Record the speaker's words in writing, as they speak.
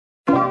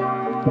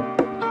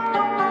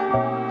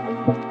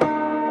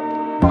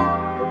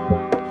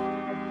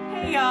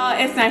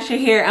it's Nisha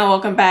here and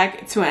welcome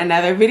back to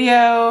another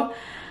video.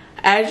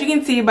 As you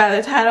can see by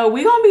the title,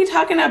 we're gonna be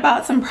talking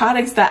about some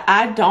products that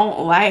I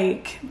don't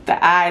like,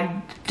 that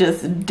I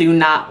just do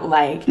not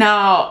like.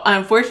 Now,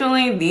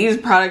 unfortunately, these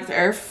products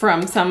are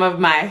from some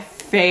of my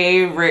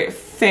favorite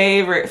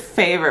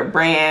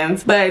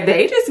brands, but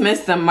they just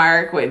missed the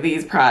mark with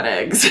these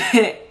products.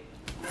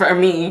 For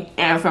me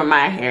and for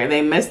my hair,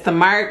 they missed the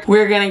mark.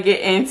 We're gonna get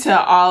into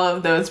all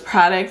of those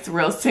products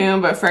real soon,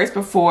 but first,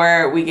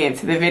 before we get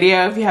into the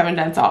video, if you haven't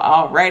done so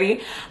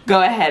already,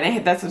 go ahead and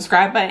hit that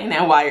subscribe button,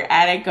 and while you're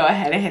at it, go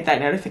ahead and hit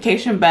that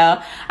notification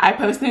bell. I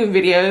post new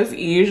videos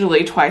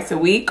usually twice a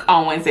week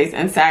on Wednesdays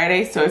and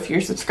Saturdays, so if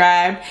you're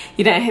subscribed,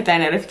 you didn't hit that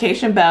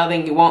notification bell,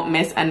 then you won't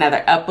miss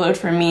another upload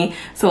from me.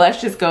 So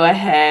let's just go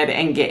ahead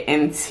and get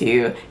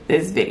into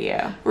this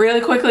video.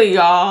 Really quickly,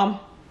 y'all,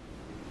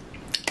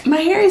 my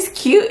hair is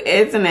cute,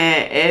 isn't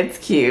it? It's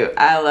cute.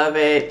 I love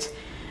it.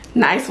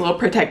 Nice little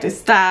protective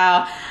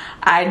style.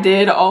 I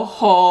did a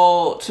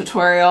whole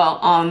tutorial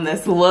on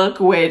this look,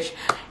 which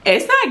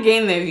it's not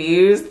getting the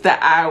views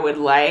that I would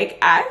like.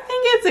 I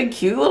think it's a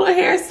cute little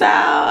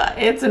hairstyle.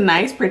 It's a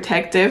nice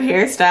protective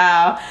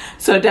hairstyle.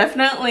 So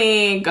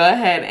definitely go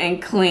ahead and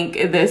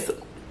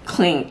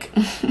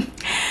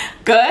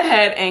go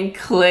ahead and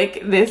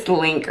click this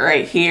link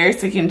right here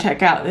so you can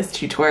check out this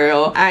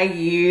tutorial. I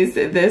used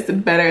this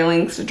Better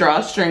Links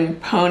drawstring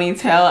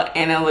ponytail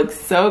and it looks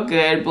so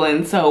good,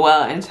 blends so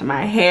well into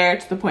my hair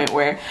to the point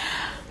where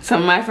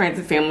some of my friends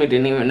and family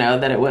didn't even know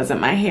that it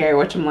wasn't my hair,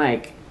 which I'm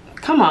like,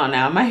 come on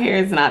now, my hair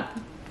is not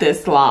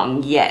this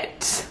long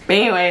yet. But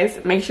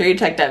anyways, make sure you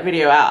check that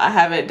video out. I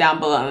have it down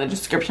below in the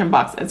description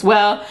box as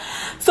well.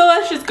 So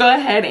let's just go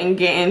ahead and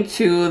get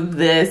into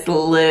this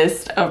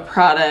list of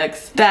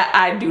products that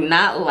I do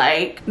not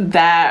like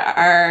that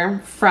are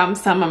from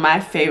some of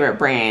my favorite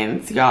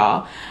brands,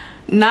 y'all.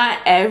 Not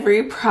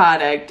every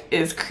product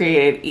is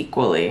created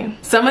equally.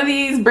 Some of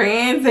these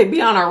brands, they be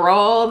on a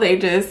roll. They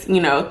just,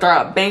 you know, throw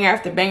out banger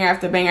after banger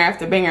after banger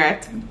after banger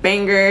after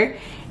banger,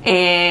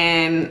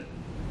 and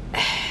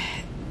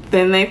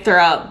then they throw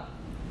out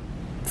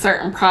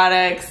certain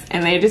products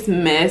and they just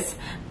miss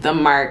the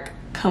mark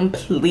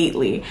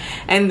completely.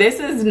 And this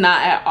is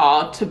not at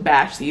all to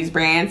bash these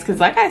brands, because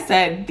like I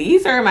said,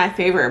 these are my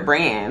favorite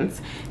brands.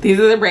 These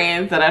are the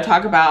brands that I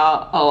talk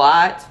about a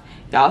lot.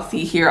 Y'all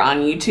see here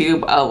on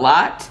YouTube a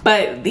lot.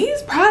 But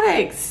these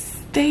products,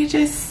 they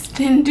just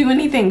didn't do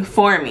anything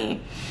for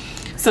me.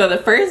 So the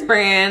first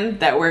brand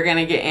that we're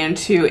gonna get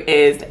into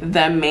is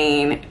The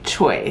Mane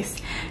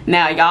Choice.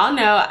 Now, y'all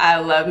know I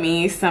love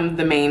me some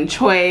The Mane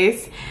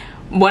Choice.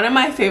 One of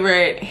my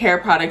favorite hair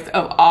products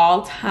of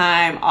all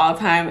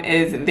time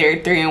is their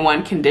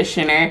 3-in-1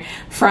 conditioner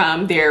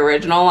from their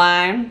original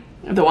line,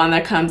 the one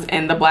that comes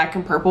in the black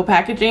and purple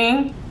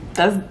packaging.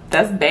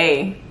 That's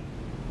bae.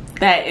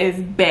 That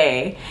is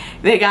bae.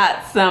 They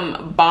got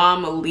some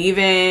bomb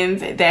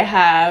leave-ins. They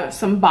have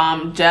some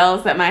bomb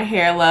gels that my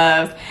hair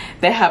loves.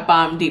 They have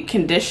bomb deep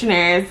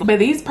conditioners. But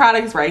these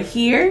products right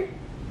here,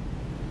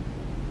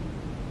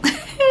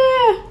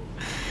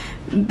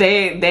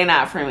 they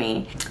not for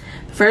me.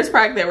 The first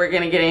product that we're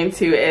gonna get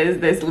into is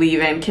this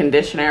leave-in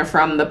conditioner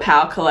from the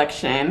Pal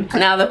collection.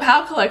 Now, the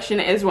Pal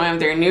collection is one of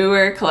their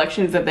newer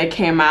collections that they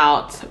came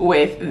out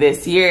with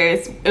this year.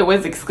 It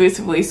was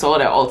exclusively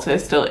sold at Ulta,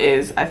 still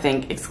is, I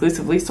think,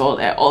 exclusively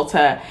sold at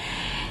Ulta.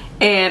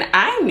 And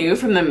I knew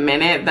from the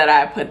minute that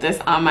I put this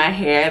on my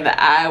hair that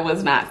I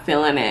was not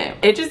feeling it.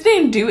 It just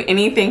didn't do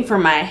anything for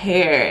my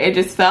hair. It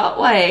just felt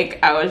like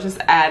I was just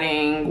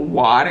adding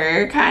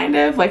water, kind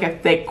of like a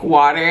thick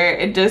water.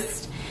 It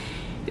just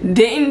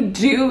didn't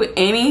do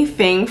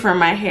anything for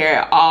my hair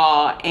at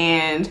all.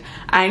 And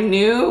I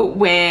knew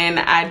when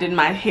I did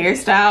my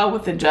hairstyle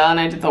with the gel and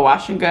I did the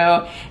wash and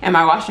go, and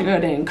my wash and go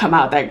didn't come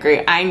out that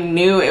great, I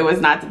knew it was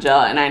not the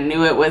gel and I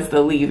knew it was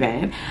the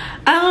leave-in.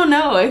 I don't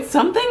know, it's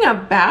something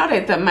about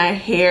it that my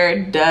hair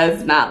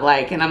does not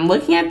like. And I'm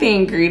looking at the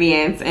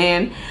ingredients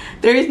and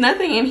there's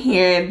nothing in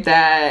here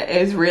that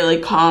is really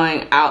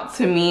calling out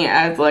to me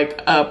as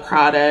like a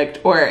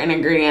product or an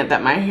ingredient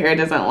that my hair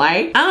doesn't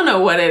like. I don't know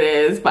what it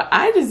is, but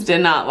I just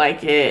did not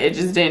like it. It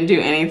just didn't do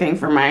anything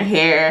for my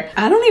hair.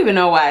 I don't even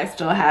know why I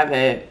still have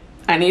it.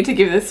 I need to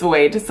give this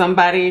away to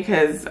somebody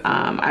because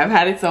I've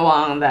had it so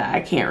long that I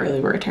can't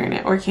really return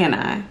it. Or can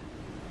I?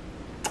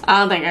 I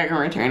don't think I can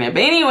return it.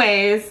 But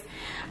anyways,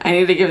 I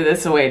need to give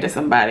this away to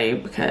somebody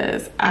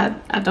because I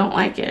don't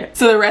like it.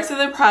 So the rest of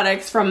the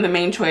products from The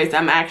Mane Choice,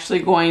 I'm actually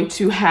going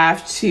to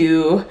have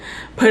to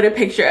put a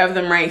picture of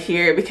them right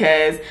here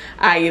because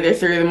I either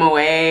threw them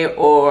away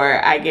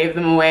or I gave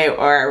them away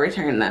or I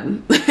returned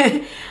them.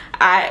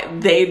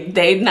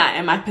 They're not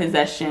in my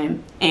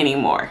possession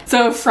anymore.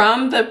 So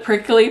from the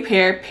Prickly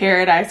Pear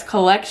Paradise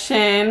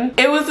collection,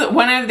 it was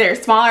one of their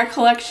smaller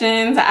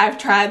collections. I've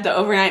tried the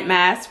overnight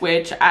mask,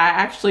 which I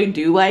actually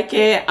do like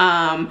it.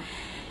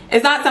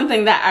 It's not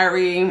something that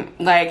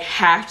I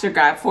have to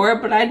grab for,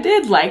 but I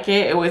did like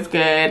it. It was good.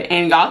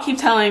 And y'all keep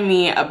telling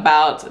me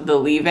about the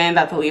leave-in,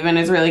 that the leave-in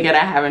is really good.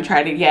 I haven't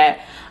tried it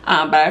yet,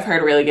 but I've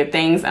heard really good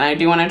things and I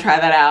do want to try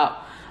that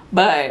out.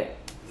 But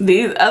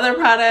these other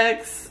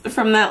products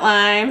from that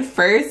line.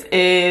 First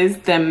is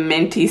the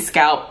Minty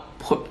Scalp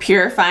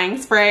Purifying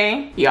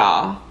Spray.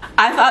 Y'all,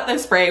 I thought the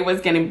spray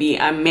was gonna be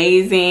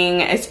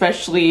amazing,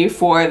 especially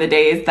for the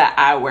days that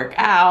I work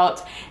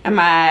out and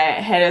my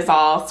head is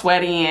all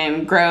sweaty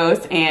and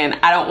gross and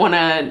I don't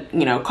wanna,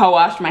 you know,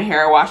 co-wash my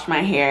hair or wash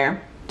my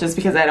hair just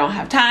because I don't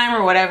have time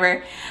or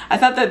whatever. I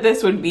thought that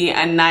this would be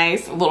a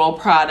nice little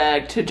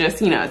product to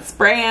just, you know,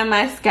 spray on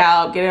my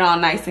scalp, get it all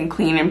nice and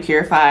clean and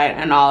purified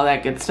and all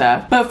that good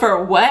stuff. But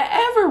for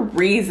whatever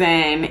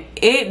reason,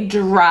 it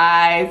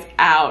dries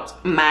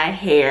out my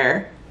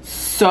hair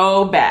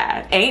so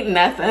bad. Ain't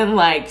nothing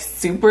like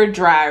super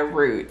dry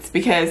roots,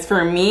 because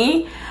for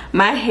me,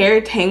 my hair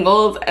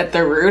tangles at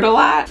the root a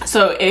lot.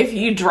 So if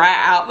you dry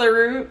out the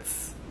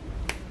roots,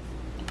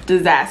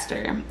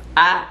 disaster.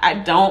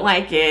 I don't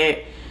like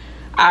it.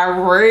 I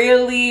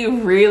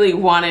really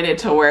wanted it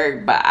to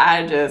work, but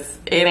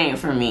it ain't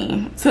for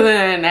me. So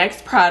then the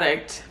next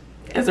product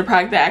is a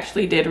product that I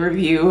actually did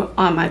review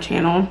on my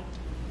channel.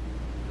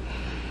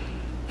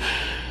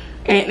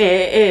 And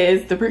it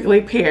is the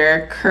Prickly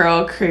Pear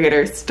Curl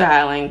Creator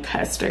Styling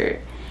Custard.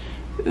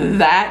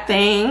 That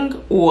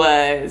thing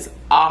was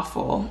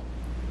awful.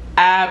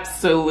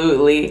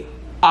 Absolutely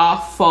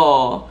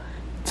awful.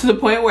 To the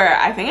point where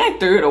I think I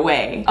threw it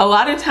away. A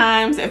lot of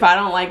times if I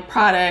don't like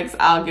products,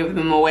 I'll give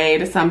them away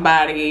to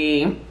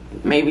somebody.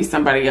 Maybe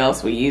somebody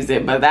else will use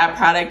it, but that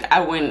product,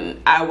 I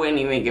wouldn't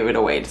even give it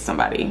away to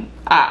somebody.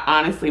 I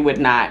honestly would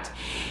not.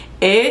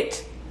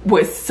 It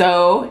was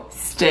so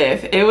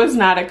stiff. It was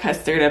not a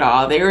custard at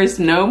all. There is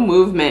no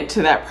movement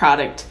to that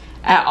product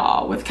at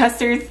all. With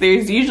custards,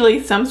 there's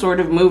usually some sort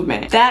of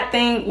movement. That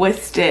thing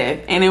was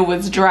stiff and it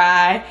was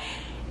dry.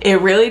 It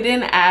really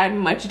didn't add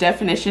much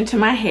definition to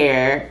my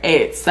hair.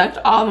 It sucked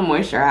all the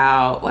moisture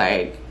out.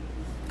 Like,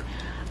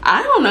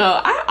 I don't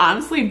know. I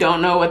honestly don't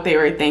know what they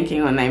were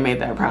thinking when they made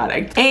that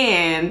product.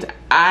 And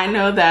I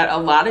know that a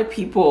lot of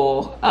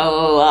people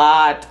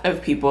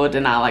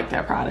did not like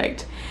that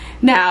product.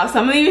 Now,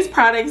 some of these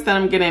products that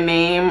I'm gonna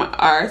name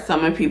are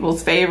some of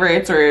people's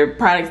favorites or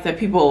products that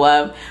people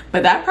love,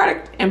 but that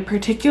product in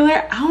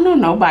particular, I don't know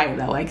nobody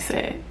that likes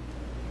it.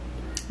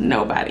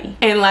 Nobody.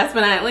 And last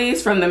but not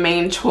least, from the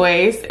Main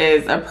Choice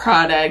is a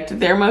product,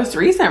 their most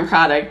recent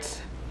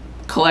product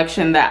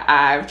collection that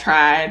I've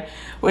tried,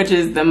 which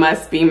is the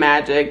Must Be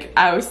Magic.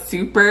 I was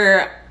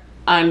super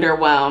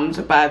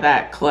underwhelmed by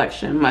that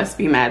collection, Must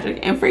Be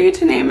Magic. And for you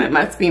to name it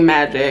Must Be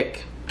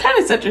Magic, kind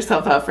of set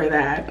yourself up for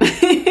that.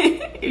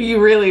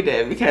 You really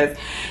did, because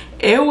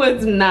it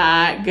was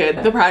not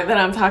good. The product that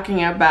I'm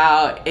talking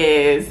about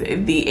is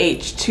the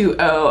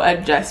H2O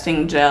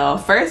Adjusting Gel.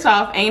 First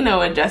off, ain't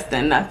no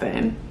adjusting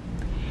nothing.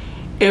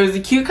 It was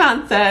a cute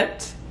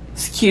concept,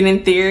 it's cute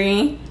in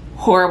theory,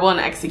 horrible in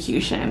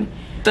execution.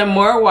 The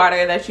more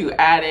water that you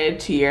added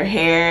to your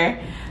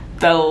hair,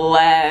 the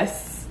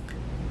less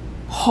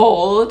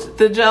hold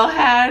the gel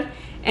had,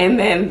 and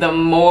then the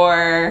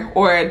more,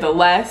 or the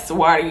less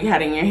water you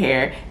had in your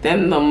hair,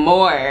 then the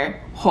more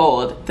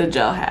hold the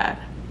gel had,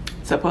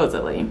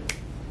 supposedly.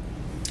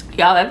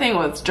 Y'all, that thing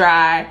was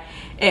dry.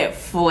 It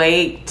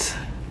flaked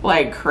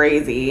like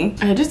crazy.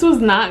 It just was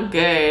not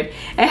good.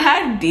 It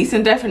had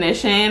decent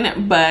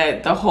definition,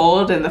 but the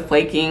hold and the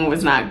flaking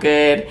was not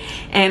good.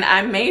 And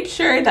I made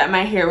sure that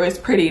my hair was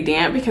pretty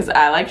damp because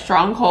I like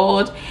strong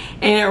hold,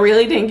 and it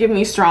really didn't give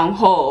me strong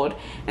hold.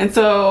 And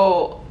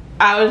so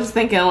I was just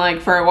thinking,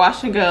 like, for a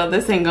wash and go,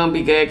 this ain't gonna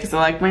be good because I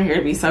like my hair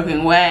to be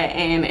soaking wet,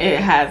 and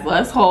it has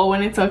less hold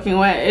when it's soaking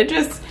wet. It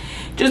just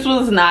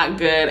was not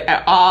good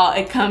at all.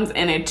 It comes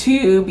in a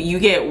tube. You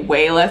get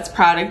way less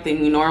product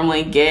than you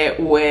normally get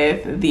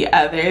with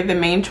the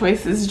Main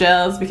Choices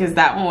gels, because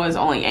that one was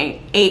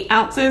only 8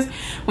 ounces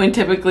when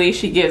typically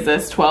she gives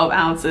us 12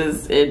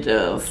 ounces. It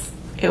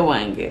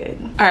wasn't good.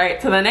 All right,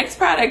 so the next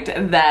product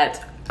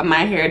that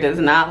my hair does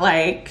not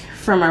like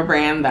from a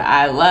brand that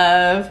I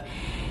love,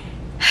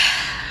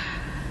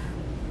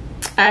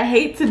 I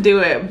hate to do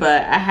it,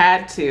 but I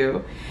had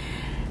to.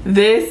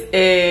 This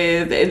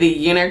is the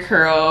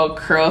Unicurl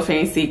Curl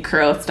Fancy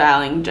Curl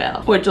Styling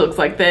Gel, which looks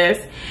like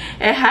this.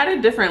 It had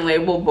a different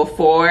label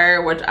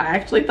before, which I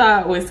actually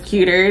thought was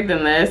cuter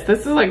than this.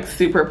 This is like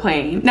super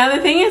plain. Now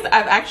the thing is,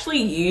 I've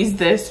actually used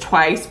this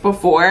twice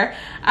before.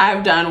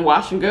 I've done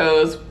wash and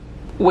goes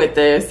with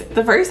this.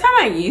 The first time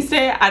I used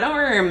it, I don't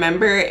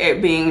remember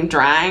it being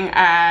drying.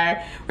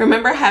 I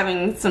remember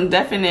having some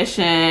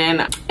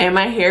definition and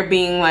my hair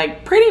being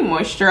like pretty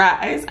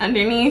moisturized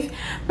underneath.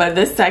 But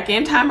the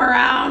second time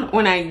around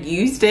when I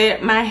used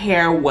it, my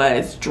hair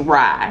was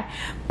dry.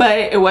 But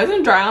it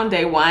wasn't dry on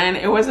day 1,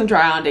 it wasn't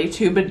dry on day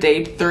 2, but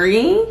day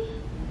 3,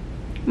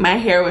 my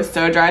hair was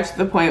so dry to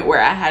the point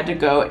where I had to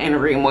go and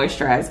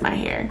re-moisturize my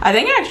hair. I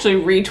think I actually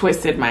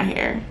retwisted my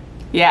hair.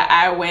 Yeah,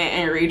 I went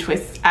and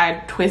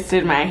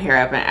twisted my hair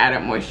up and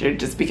added moisture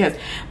just because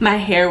my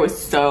hair was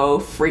so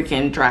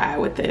freaking dry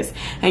with this.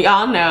 And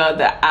y'all know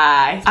that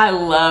I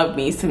love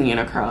me some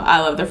Unicurl. I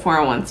love their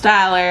 4-in-1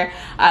 styler.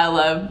 I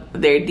love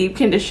their deep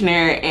conditioner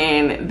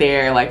and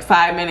their like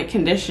 5-minute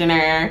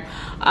conditioner.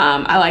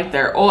 I like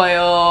their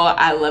oil.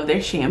 I love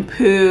their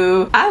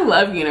shampoo. I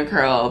love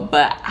Unicurl,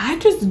 but I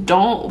just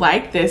don't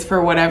like this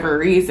for whatever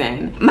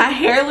reason. My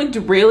hair looked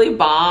really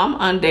bomb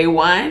on day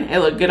 1. It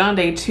looked good on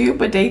day 2,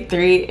 but day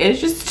 3,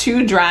 it's just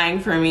too drying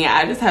for me.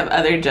 I just have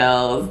other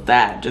gels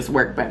that just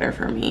work better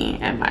for me,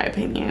 in my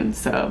opinion.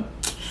 So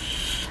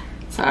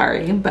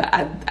sorry, but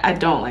I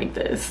don't like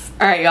this.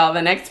 All right, y'all,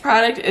 the next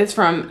product is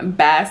from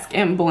Bask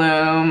and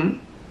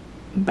Bloom.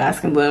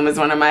 Bask and Bloom is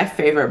one of my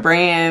favorite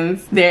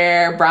brands.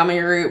 Their Brahmi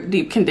Root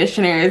Deep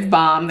Conditioner is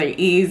bomb. Their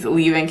Ease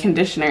Leave-In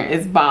Conditioner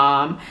is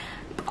bomb.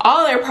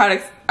 All their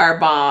products are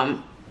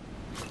bomb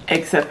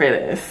except for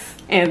this.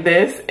 And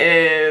this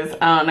is,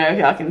 I don't know if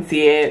y'all can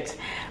see it,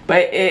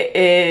 but it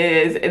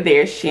is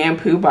their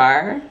shampoo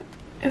bar.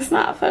 It's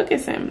not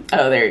focusing.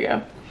 Oh, there you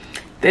go.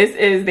 This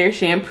is their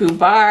shampoo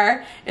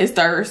bar. It's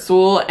the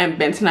Rasul and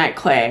bentonite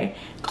clay.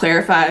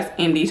 Clarifies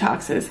and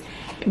detoxes.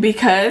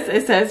 Because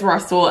it says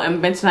Rasul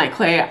and bentonite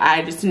clay,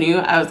 I just knew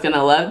I was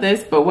gonna love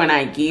this, but when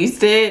I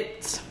used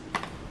it,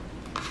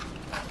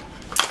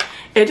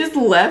 it just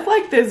left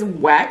like this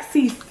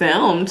waxy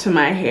film to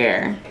my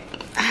hair.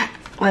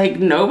 Like,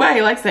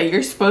 nobody likes that.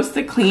 You're supposed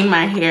to clean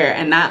my hair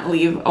and not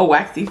leave a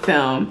waxy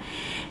film.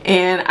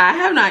 And I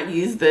have not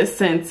used this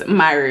since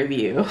my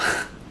review.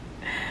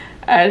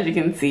 As you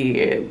can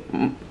see,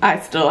 I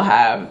still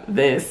have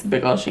this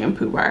big old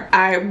shampoo bar.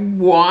 I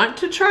want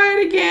to try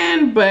it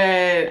again,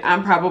 but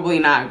I'm probably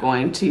not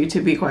going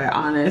to be quite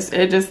honest.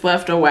 It just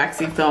left a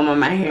waxy film on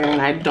my hair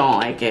and I don't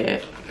like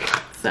it.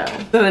 So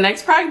the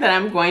next product that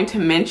I'm going to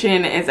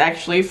mention is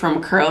actually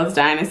from Curls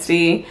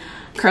Dynasty.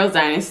 Curls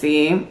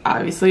Dynasty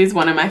obviously is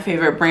one of my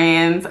favorite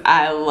brands.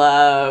 I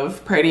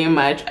love pretty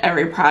much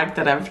every product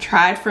that I've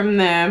tried from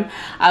them.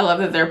 I love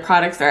that their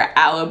products are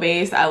aloe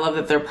based. I love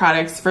that their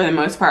products for the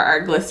most part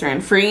are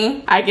glycerin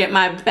free. I get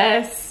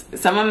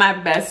some of my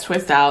best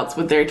twist outs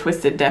with their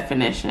Twisted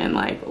Definition.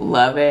 Like,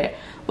 love it.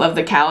 Love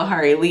the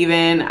Kalahari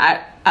leave-in.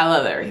 I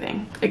love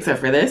everything except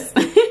for this.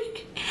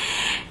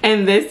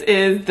 And this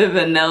is the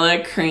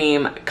Vanilla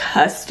Cream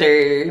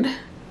Custard.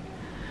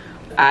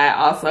 I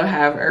also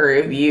have a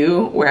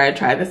review where I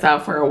tried this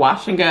out for a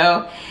wash and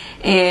go,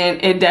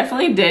 and it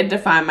definitely did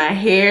define my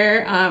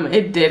hair.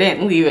 It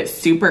didn't leave it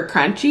super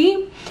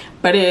crunchy,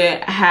 but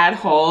it had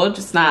hold,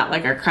 just not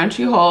like a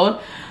crunchy hold.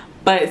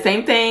 But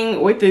same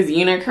thing with this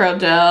Unicurl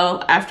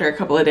gel. After a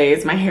couple of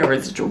days, my hair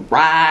was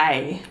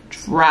dry.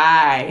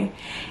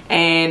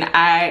 And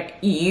I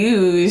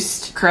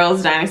used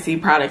Curls Dynasty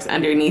products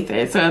underneath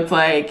it. So it's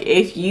like,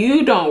 if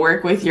you don't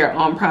work with your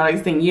own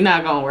products, then you're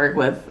not gonna work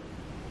with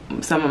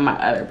some of my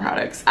other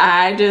products.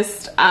 I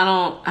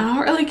don't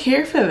really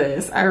care for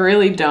this. I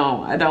really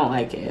don't. I don't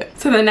like it.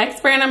 So the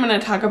next brand I'm going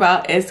to talk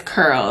about is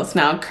Curls.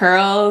 Now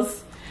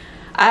Curls,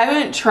 I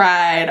haven't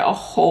tried a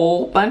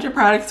whole bunch of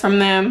products from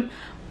them,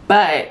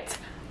 but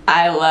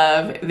I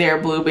love their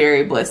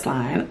Blueberry Bliss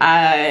line.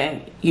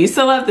 I used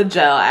to love the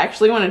gel. I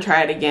actually want to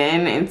try it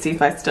again and see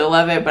if I still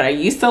love it, but I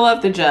used to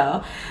love the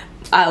gel.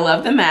 I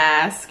love the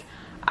mask.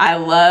 I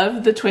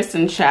love the Twist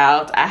and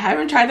Shout. I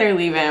haven't tried their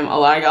leave-in. A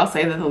lot of y'all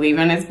say that the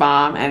leave-in is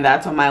bomb, and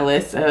that's on my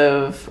list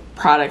of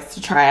products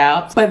to try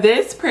out. But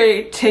this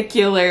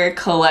particular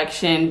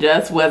collection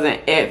just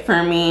wasn't it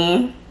for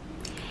me.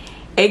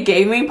 It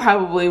gave me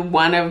probably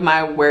one of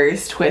my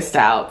worst twist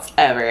outs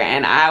ever,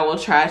 and I will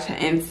try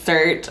to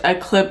insert a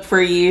clip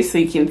for you so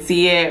you can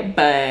see it,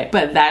 but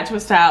that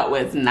twist out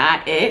was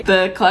not it.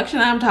 The collection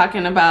I'm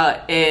talking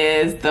about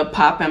is the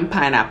Poppin'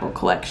 Pineapple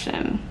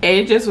collection.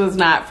 It just was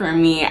not for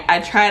me. I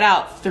tried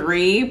out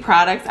 3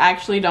 products. I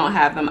actually don't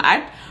have them.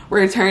 I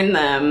returned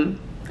them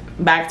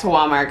back to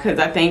Walmart because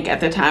I think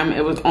at the time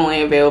it was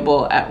only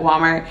available at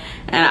Walmart,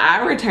 and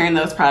I returned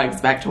those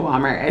products back to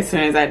Walmart as soon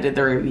as I did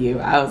the review.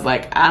 I was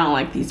like, I don't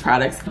like these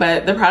products.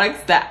 But the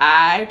products that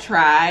I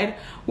tried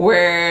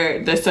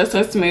were the So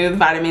Smooth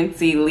Vitamin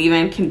C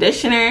Leave-In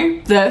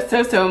Conditioner,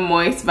 the So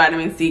Moist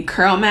Vitamin C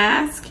Curl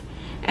Mask,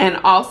 and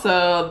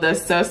also the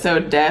So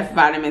Def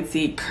Vitamin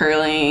C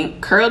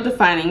Curl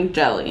Defining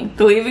Jelly.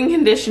 The leave-in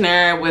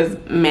conditioner was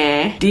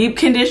meh. Deep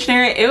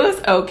conditioner, it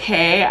was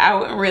okay. I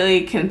wouldn't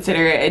really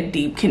consider it a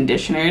deep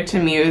conditioner.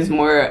 To me, it was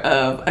more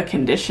of a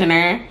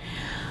conditioner.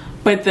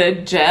 But the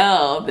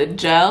gel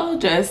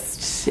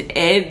just,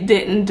 it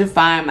didn't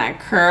define my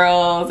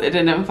curls. It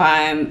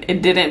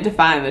didn't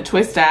define the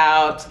twist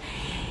out.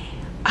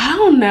 I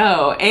don't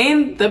know,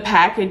 and the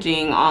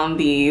packaging on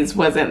these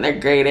wasn't the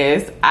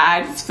greatest.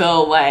 I just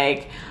feel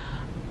like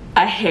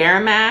a hair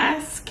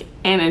mask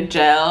and a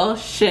gel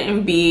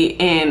shouldn't be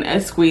in a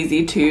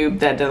squeezy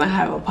tube that doesn't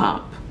have a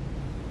pump.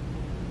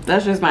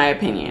 That's just my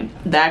opinion.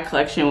 That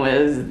collection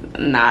was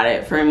not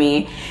it for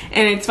me.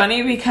 And it's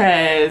funny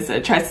because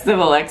Tresses of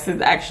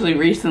Alexis actually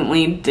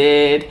recently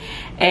did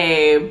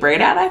a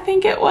braid out, I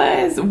think it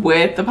was,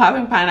 with the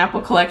Poppin'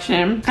 Pineapple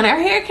collection, and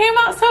her hair came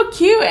out so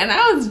cute, and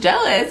I was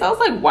jealous. I was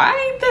like, why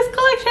didn't this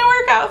collection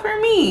work out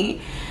for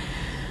me?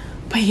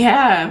 But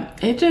yeah,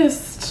 it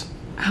just,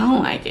 I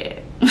don't like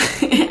it.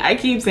 I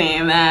keep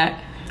saying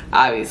that,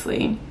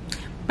 obviously,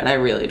 but I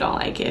really don't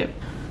like it.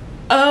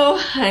 Oh,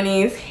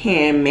 Honey's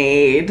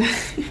Handmade.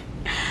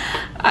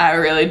 I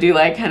really do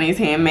like Honey's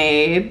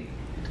Handmade,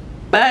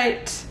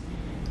 but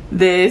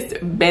this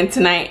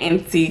bentonite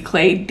and sea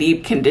clay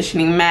deep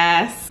conditioning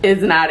mask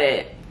is not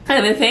it.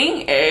 And the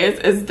thing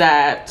is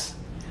that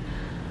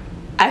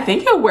I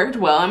think it worked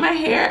well in my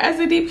hair as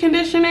a deep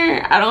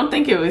conditioner. I don't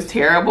think it was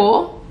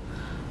terrible,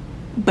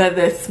 but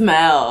the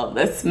smell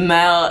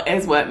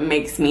is what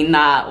makes me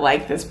not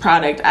like this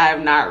product. I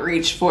have not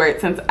reached for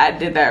it since I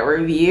did that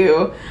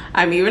review.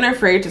 I'm even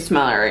afraid to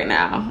smell it right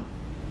now.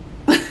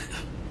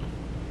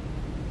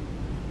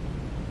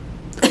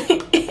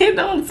 It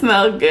don't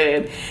smell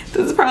good.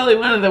 This is probably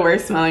one of the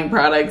worst smelling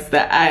products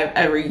that I've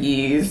ever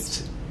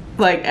used,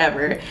 like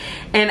ever.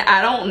 And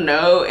I don't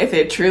know if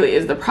it truly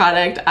is the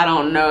product. I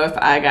don't know if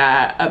I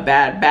got a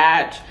bad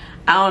batch.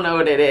 I don't know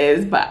what it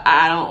is, but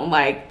I don't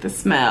like the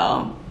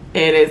smell.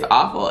 It is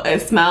awful.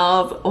 It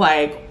smells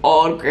like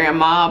old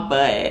grandma,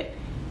 but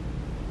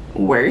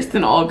worse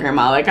than old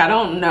grandma. Like, I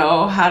don't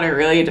know how to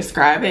really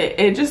describe it.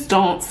 It just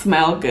don't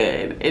smell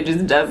good. It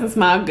just doesn't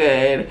smell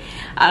good.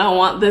 I don't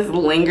want this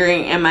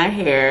lingering in my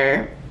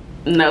hair.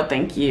 No,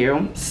 thank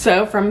you.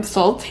 So from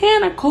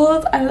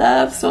Soultanicals, I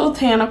love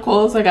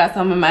Soultanicals. I got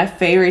some of my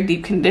favorite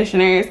deep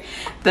conditioners.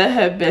 The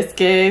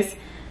Hibiscus,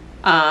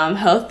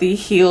 Healthy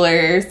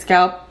Healer,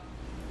 Scalp,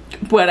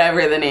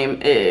 whatever the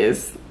name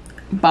is.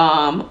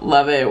 Bomb,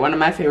 love it, one of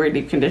my favorite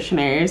deep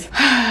conditioners.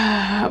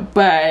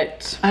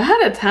 But I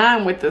had a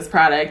time with this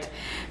product.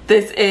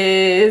 This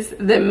is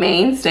the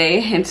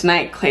Mainstay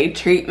Hentonite Clay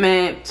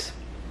Treatment.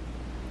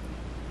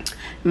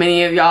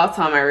 Many of y'all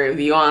saw my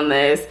review on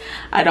this.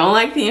 I don't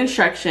like the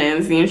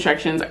instructions. The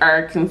instructions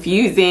are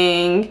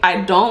confusing.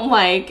 I don't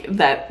like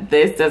that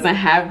this doesn't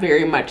have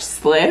very much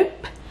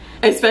slip,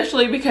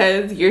 especially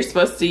because you're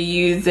supposed to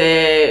use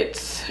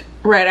it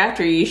right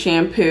after you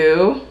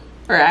shampoo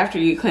or after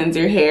you cleanse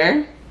your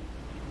hair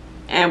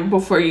and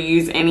before you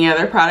use any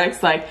other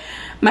products. Like,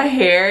 my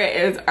hair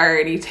is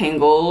already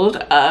tangled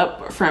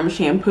up from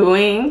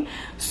shampooing,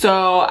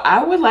 so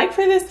I would like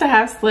for this to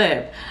have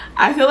slip.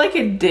 I feel like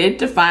it did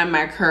define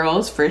my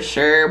curls for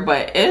sure,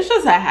 but it's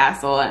just a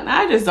hassle and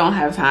I just don't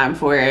have time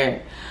for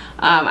it.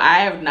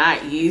 I have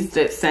not used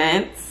it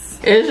since.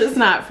 It's just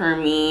not for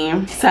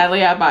me.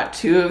 Sadly, I bought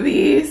 2 of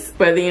these,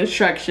 but the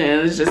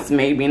instructions just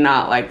made me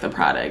not like the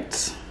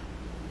product.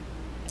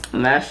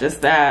 And that's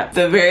just that.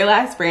 The very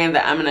last brand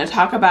that I'm going to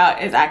talk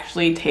about is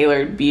actually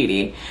Tailored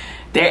Beauty.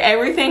 Their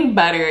everything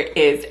butter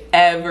is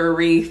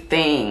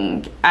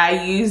everything.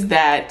 I use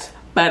that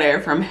butter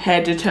from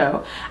head to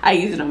toe. I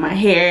use it on my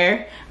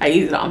hair, I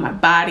use it on my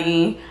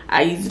body,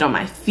 I use it on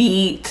my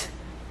feet.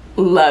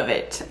 Love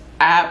it.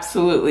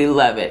 Absolutely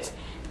love it.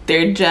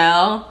 Their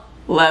gel,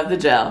 love the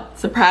gel.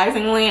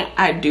 Surprisingly,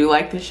 I do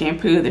like the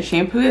shampoo. The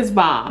shampoo is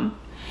bomb.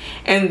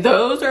 And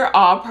those are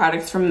all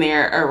products from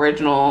their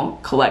original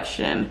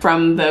collection.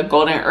 From the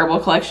Golden Herbal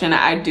collection,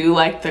 I do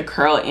like the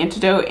Curl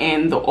Antidote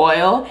and the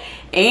oil.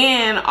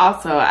 And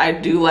also, I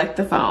do like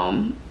the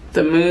foam.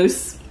 The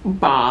mousse,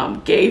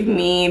 bomb. Gave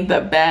me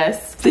the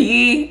best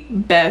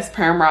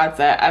perm rod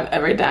set I've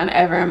ever done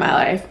ever in my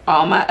life.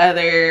 All my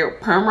other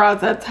perm rod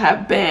sets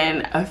have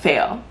been a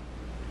fail.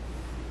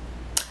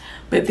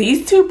 But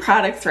these 2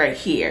 products right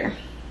here,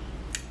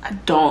 I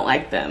don't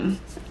like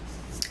them.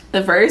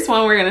 The first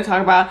one we're going to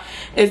talk about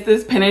is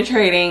this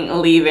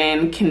Penetrating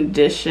Leave-In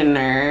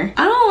Conditioner.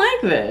 I don't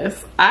like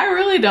this. I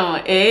really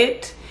don't.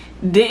 It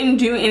didn't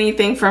do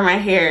anything for my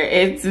hair.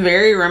 It's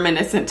very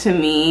reminiscent to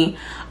me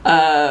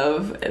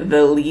of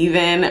the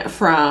leave-in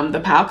from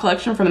the PAL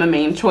collection from the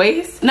Main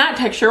Choice. Not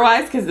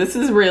texture-wise, because this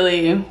is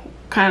really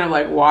kind of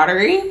like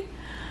watery.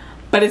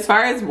 But as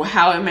far as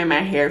how it made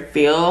my hair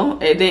feel,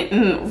 it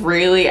didn't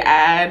really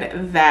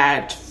add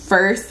that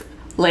first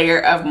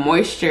layer of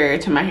moisture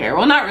to my hair.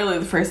 Well, not really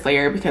the first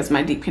layer, because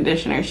my deep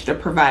conditioner should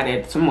have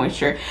provided some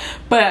moisture.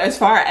 But as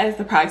far as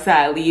the products that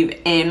I leave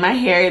in my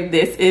hair,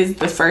 this is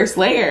the first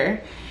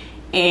layer.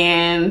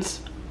 And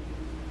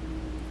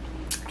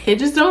it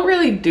just don't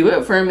really do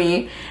it for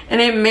me.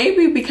 And it may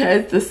be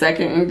because the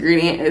second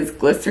ingredient is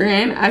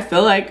glycerin. I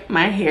feel like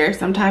my hair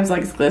sometimes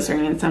likes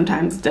glycerin and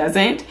sometimes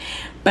doesn't.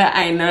 But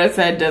I noticed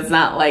that it does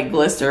not like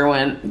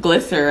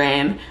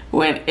glycerin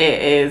when it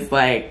is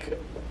like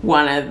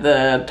one of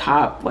the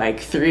top like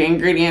 3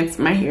 ingredients.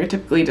 My hair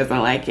typically doesn't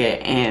like it,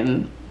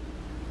 and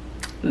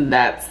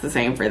that's the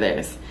same for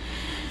this.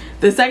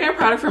 The second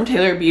product from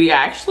Tailored Beauty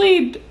I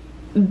actually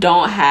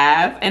don't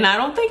have, and I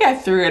don't think I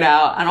threw it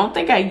out. I don't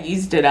think I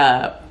used it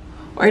up.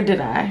 Or did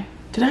I?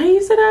 Did I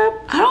use it up?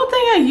 I don't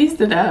think I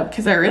used it up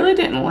because I really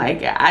didn't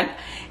like it.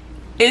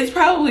 It's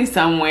probably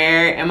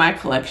somewhere in my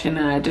collection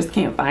and I just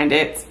can't find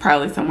it. It's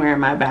probably somewhere in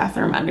my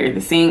bathroom under the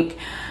sink.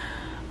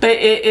 But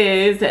it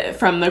is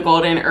from the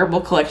Golden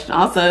Herbal collection.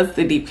 Also, it's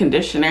the deep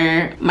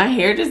conditioner. My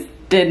hair just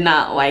did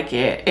not like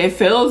it. It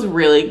feels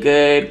really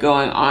good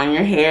going on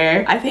your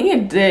hair. I think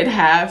it did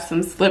have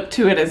some slip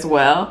to it as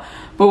well.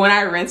 But when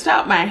I rinsed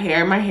out my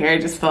hair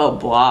just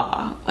felt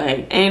blah.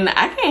 And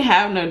I can't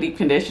have no deep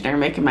conditioner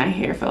making my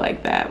hair feel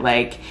like that.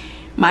 Like,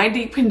 my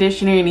deep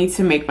conditioner needs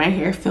to make my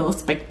hair feel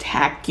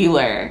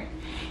spectacular.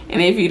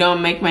 And if you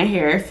don't make my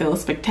hair feel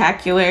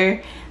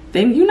spectacular,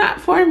 then you're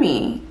not for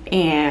me.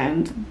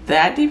 And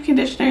that deep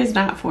conditioner is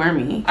not for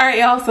me. All right,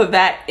 y'all, so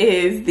that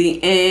is the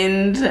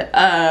end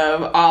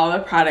of all the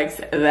products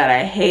that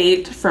I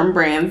hate from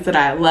brands that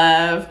I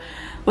love.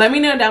 Let me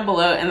know down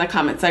below in the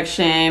comment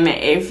section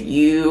if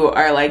you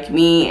are like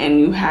me and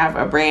you have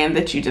a brand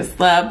that you just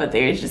love, but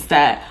there's just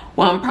that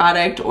one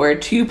product or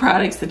two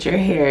products that your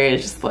hair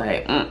is just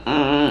like,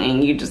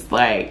 and you just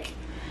like,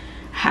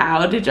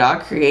 how did y'all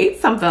create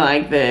something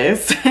like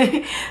this?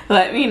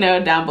 Let me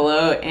know down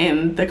below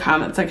in the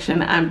comment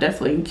section. I'm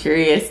definitely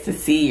curious to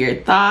see your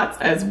thoughts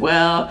as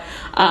well.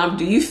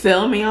 Do you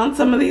feel me on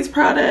some of these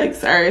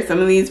products? Are some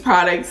of these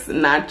products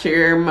not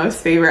your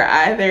most favorite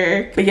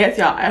either? But yes,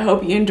 y'all, I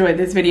hope you enjoyed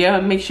this video.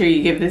 Make sure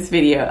you give this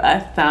video a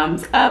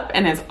thumbs up.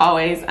 And as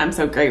always, I'm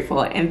so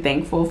grateful and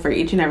thankful for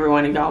each and every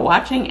one of y'all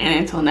watching. And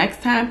until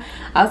next time,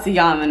 I'll see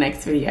y'all in the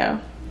next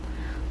video.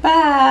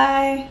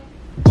 Bye.